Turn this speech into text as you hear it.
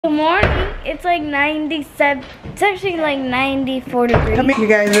Good morning. It's like 97. It's actually like 94 degrees. Come here. You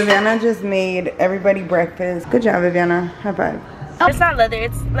guys, Viviana just made everybody breakfast. Good job, Viviana. High five. Oh. It's not leather.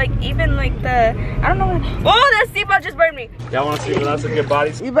 It's like even like the, I don't know. Oh, that seatbelt just burned me. Y'all want to see lots of good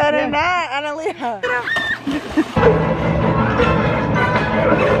bodies? You better not, Analia.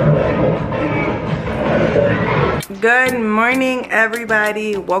 Good morning,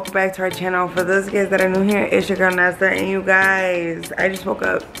 everybody. Welcome back to our channel. For those guys that are new here, it's your girl Nesta, and you guys, I just woke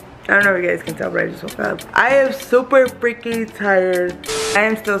up. I don't know if you guys can tell, but I just woke up. I am super freaking tired. I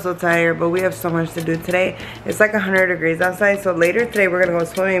am still so tired, but we have so much to do today. It's like 100 degrees outside, so later today we're gonna go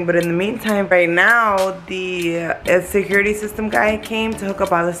swimming. But in the meantime, right now, the security system guy came to hook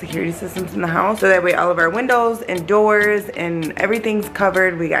up all the security systems in the house, so that way all of our windows and doors and everything's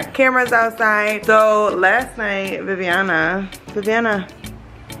covered. We got cameras outside. So last night, Viviana,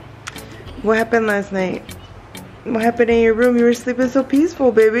 what happened last night? What happened in your room? You were sleeping so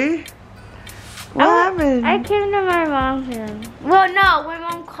peaceful, baby. What happened? I came to my mom's room. Well, no, my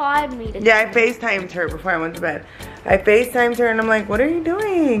mom called me. Yeah, I FaceTimed her before I went to bed. I FaceTimed her and I'm like, what are you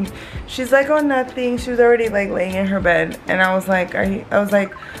doing? She's like, oh, nothing. She was already like laying in her bed. And I was like,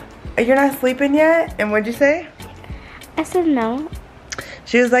 you're not sleeping yet? And what'd you say? I said no.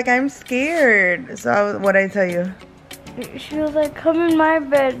 She was like, I'm scared. So what'd I tell you? She was like, come in my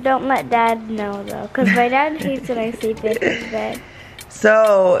bed. Don't let Dad know, though. Because my dad hates when I sleep in his bed.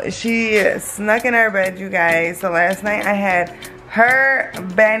 So she snuck in our bed, you guys. So last night I had her,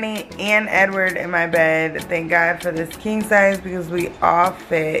 Benny, and Edward in my bed. Thank God for this king size because we all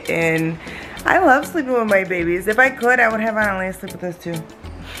fit. And I love sleeping with my babies. If I could, I would have Analia sleep with us too.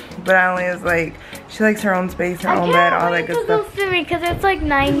 But Analia's like, she likes her own space, her own bed, all that good stuff. Because it's like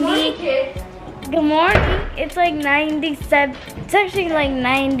 90. Good morning. It's like 97. It's actually like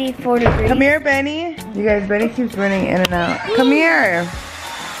 94 degrees. Come here, Benny. You guys, Benny keeps running in and out. Come here.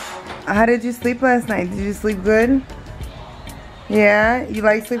 How did you sleep last night? Did you sleep good? Yeah? You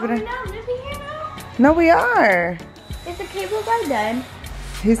like sleeping? Are we not living here now? No, we are. Is the cable guy done?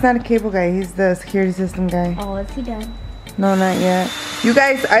 He's not a cable guy. He's the security system guy. Oh, is he done? No, not yet. You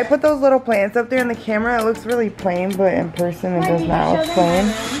guys, I put those little plants up there in the camera. It looks really plain, but in person it does not look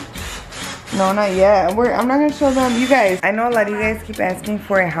plain. No, not yet. I'm not gonna show them. You guys, I know a lot of you guys keep asking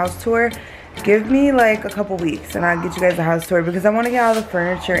for a house tour. Give me like a couple weeks and I'll get you guys a house tour because I want to get all the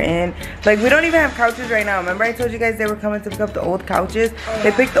furniture in. Like, we don't even have couches right now. Remember I told you guys they were coming to pick up the old couches?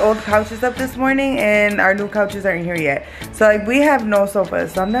 They picked the old couches up this morning and our new couches aren't here yet. So like, we have no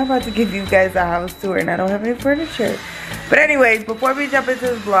sofas. So I'm not about to give you guys a house tour and I don't have any furniture. But anyways, before we jump into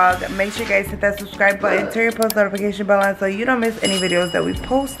this vlog, make sure you guys hit that subscribe button, turn your post notification bell on so you don't miss any videos that we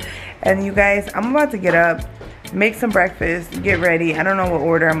post. And you guys, I'm about to get up, make some breakfast, get ready. I don't know what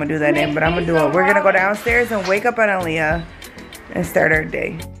order I'm gonna do that in, but I'm gonna do it. We're gonna go downstairs and wake up Analia and start our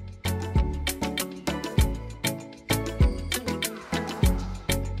day.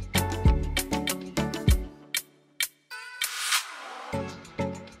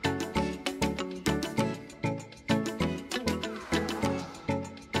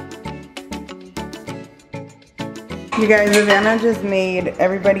 You guys, Viviana just made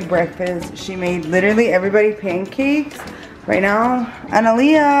everybody breakfast. She made literally everybody pancakes right now.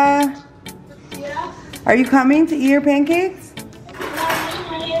 Analia, Yeah? are you coming to eat your pancakes?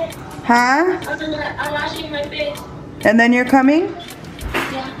 Huh? I'm washing my face. And then you're coming?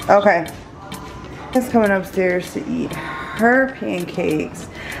 Yeah. Okay. She's coming upstairs to eat her pancakes.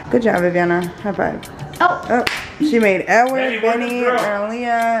 Good job, Viviana. High five. Oh, she made Edward, Benny,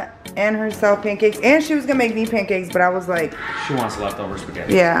 Analia, and herself pancakes. And she was gonna make me pancakes, but I was like, She wants leftover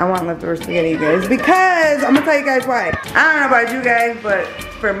spaghetti. yeah, I want leftover spaghetti, you guys. Because, I'm gonna tell you guys why. I don't know about you guys, but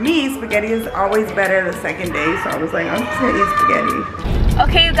for me, spaghetti is always better the second day. So I was like, I'm just gonna eat spaghetti.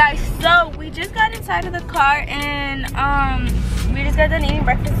 Okay, you guys, so we just got inside of the car and we just got done eating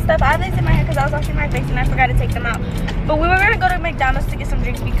breakfast and stuff. I had lace in my hair because I was washing my face and I forgot to take them out. But we were gonna go to McDonald's to get some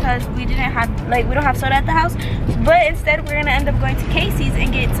drinks because we didn't have, like, we don't have soda at the house. But instead, we're gonna end up going to Casey's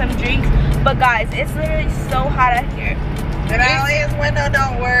and get some drinks. But guys, it's literally so hot out here. And Alia's window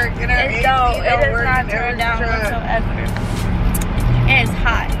don't work. And her AC don't It work. does not turn down whatsoever. And it's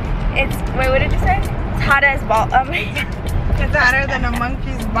hot. It's, wait, what did you say? It's hot as ball. Oh my God. It's hotter than a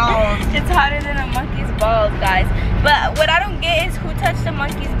monkey's balls. It's hotter than a monkey's balls, guys. But what I don't get is who touched the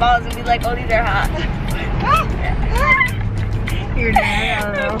monkey's balls and be like, oh, these are hot. Your dad, I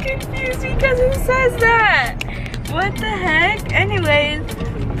don't know. I'm confused because it says that. What the heck? Anyways,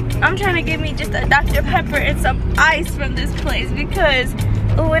 I'm trying to get me just a Dr. Pepper and some ice from this place because,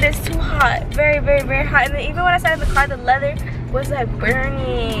 oh, it is too hot. Very, very, very hot. And then even when I sat in the car, the leather was like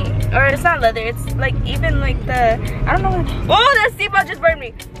burning. Or it's not leather, it's like even like the, I don't know. Oh, that seatbelt just burned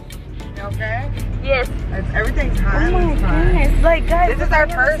me. Okay. Yes. Everything's hot. Oh my goodness. Like, guys, This is our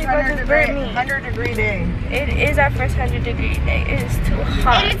first 100 degree day. It is our first 100-degree day. It is too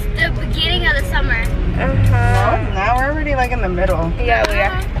hot. And it's the beginning of the summer. Well, now we're already like in the middle. Yeah, we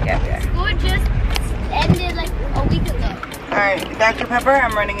are. Yeah, we are. School just ended like a week ago. Alright, Dr. Pepper,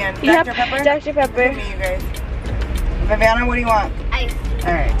 I'm running in. Dr. Pepper? Dr. Pepper. Look at me, you guys. Viviana, what do you want? Ice.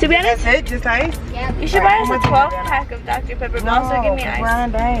 Alright. To be honest, That's it? Just ice? Yeah. you should buy us a 12-pack of Dr. Pepper, but also give me we're ice. on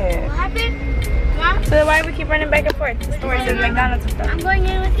a diet. What happened? Mom? So why do we keep running back and forth to stores and McDonald's and stuff? I'm going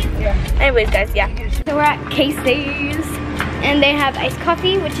in with you. Anyways, guys, yeah. So we're at Casey's, and they have iced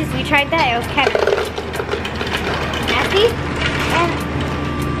coffee, which is, we tried that, it was kind of nasty.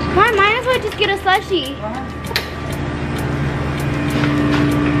 And might as well just get a slushie.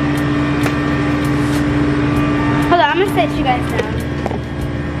 Hold on, I'm gonna sit you guys down.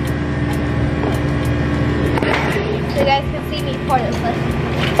 So you guys can see me pour the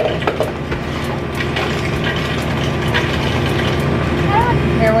slushie.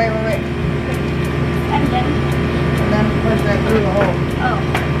 Here, wait. And then, And then push that through the hole. oh.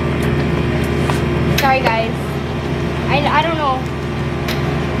 Sorry guys. I don't know.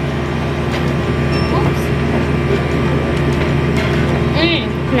 Oops.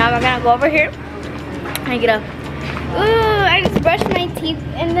 Now we're gonna go over here. I get up. Ooh, I just brushed my teeth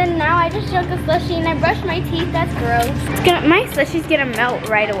and then now I just drank a slushie and I brushed my teeth. That's gross. My slushie's gonna melt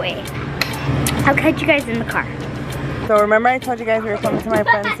right away. I'll catch you guys in the car. So remember I told you guys we were coming to my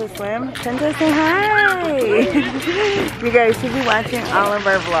friends to swim? Princess, say hi! You guys should be watching all of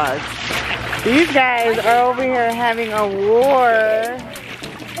our vlogs. These guys are over here having a war.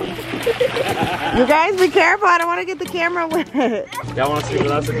 You guys be careful, I don't want to get the camera wet. Y'all want to see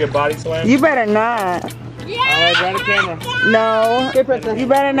that's a good body slam? You better not. Alright, grab the camera. No. You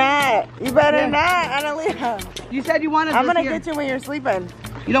better not. You better not, Analia. You said you wanted I'm this gonna here. get you when you're sleeping.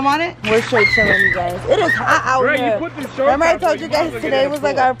 You don't want it? We're straight chilling, you guys. It is hot out Right, here. you put the shorts Remember I on, told so you guys might as well today get was in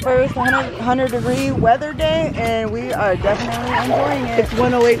like full. our first 100 degree weather day, and we are definitely enjoying it. It's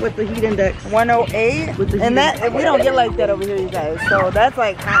 108 with the heat index. 108, With the and heat. that we don't get like that over here, you guys. So that's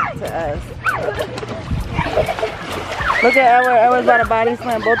like hot to us. Look at Edward. Edward's about to body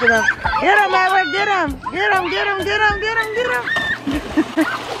slam both of them. Get him, Edward. Get him. Get him. Get him. Get him. Get him. Get him.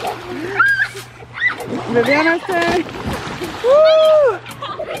 Viviana's turn. Woo!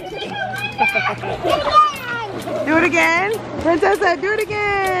 Do it again. Princess said, do it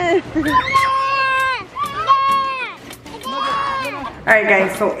again. Alright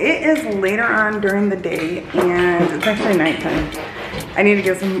guys, so it is later on during the day and it's actually nighttime. I need to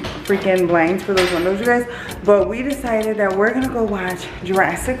get some freaking blinds for those windows, you guys. But we decided that we're gonna go watch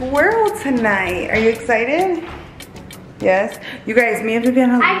Jurassic World tonight. Are you excited? Yes? You guys, me and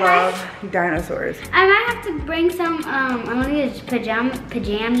Viviana love dinosaurs. I might have to bring some, I'm gonna use pajama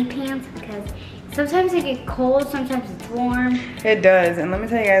pants because sometimes it gets cold, sometimes it's warm. It does, and let me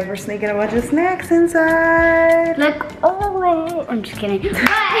tell you guys, we're sneaking a bunch of snacks inside. Look, oh, I'm just kidding. But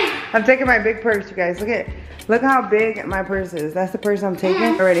I'm taking my big purse, you guys. Look how big my purse is. That's the purse I'm taking.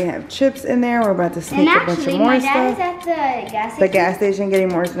 I already have chips in there. We're about to sneak and a bunch of actually, more my dad stuff. is at the gas station. The gas station getting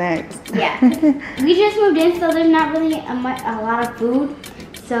more snacks. Yeah. We just moved in, so there's not really a lot of food.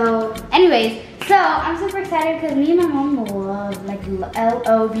 So, anyways, so I'm super excited because me and my mom love like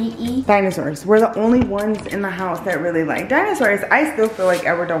L-O-V-E. Dinosaurs. We're the only ones in the house that really like dinosaurs. I still feel like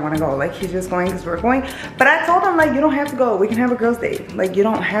Edward don't want to go. Like he's just going because we're going. But I told him like you don't have to go. We can have a girls' date. Like you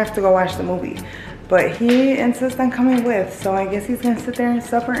don't have to go watch the movie. But he insists on coming with. So I guess he's gonna sit there and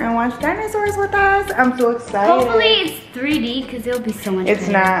suffer and watch dinosaurs with us. I'm so excited. Hopefully it's 3D because it'll be so much It's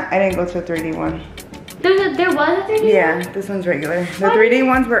better. not. I didn't go to a 3D one. There was a 3D? Yeah, this one's regular. The 3D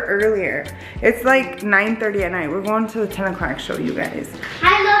ones were earlier. It's like 9:30 at night. We're going to the 10 o'clock show, you guys.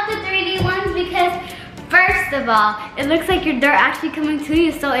 I love the 3D ones because first of all, it looks like they're actually coming to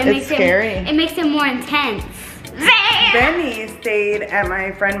you, so it makes scary. it makes it more intense. Benny stayed at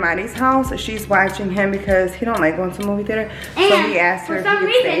my friend Maddie's house. She's watching him because he don't like going to the movie theater. And so he asked her for if some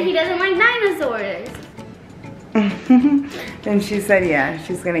he could reason stay. he doesn't like dinosaurs. And she said, yeah,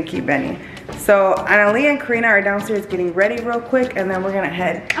 she's gonna keep Benny. So Analia and Karina are downstairs getting ready real quick, and then we're gonna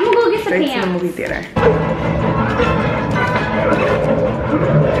head I'm gonna go get the straight to the pants. movie theater.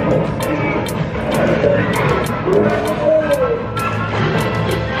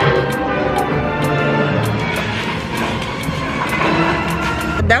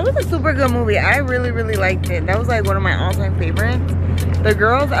 That was a super good movie. I really, really liked it. That was like one of my all-time favorites. The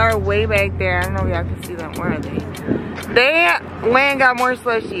girls are way back there. I don't know if y'all can see them. Where are they? They went and got more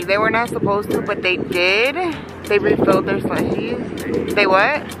slushies. They were not supposed to, but they did. They refilled their slushies. They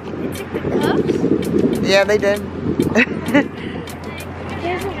what? They took the cups? Yeah, they did.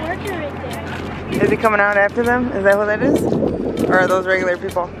 There's a worker right there. Is he coming out after them? Is that what that is? Or are those regular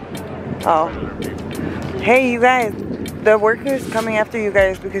people? Oh. Hey, you guys. The worker's coming after you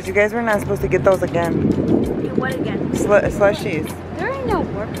guys because you guys were not supposed to get those again. What again? Slushies. There ain't no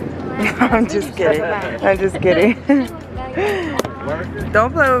worker. I'm just kidding. I'm just kidding.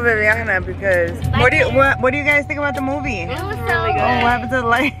 Don't play with Viviana because what do you guys think about the movie? It was so Really good. good. Oh, what happened to the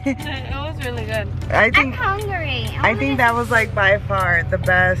light? It was really good. I I'm think hungry. I think that was like by far the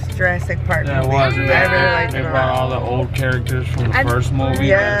best Jurassic Park Yeah, it movie. was. I really liked They it. brought all the old characters from the first movie.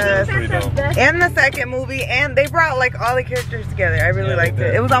 Yes. That's pretty dope. And the second movie, and they brought like all the characters together. I really liked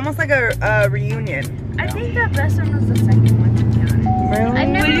it. It was almost like a reunion. I think the best one was the second one, to be honest. Really? I've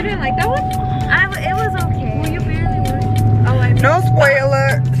never. You didn't like that one? It was okay. Well, you barely were. Oh, I No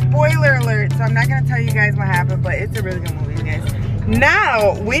spoiler alert. So I'm not gonna tell you guys what happened, but it's a really good movie, you guys.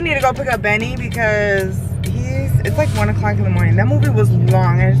 Now we need to go pick up Benny because it's like 1 o'clock in the morning. That movie was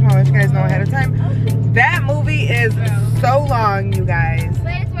long. I just want to let you guys know ahead of time. That movie is so long, you guys.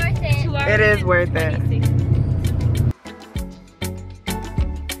 But it's worth it. It is worth it.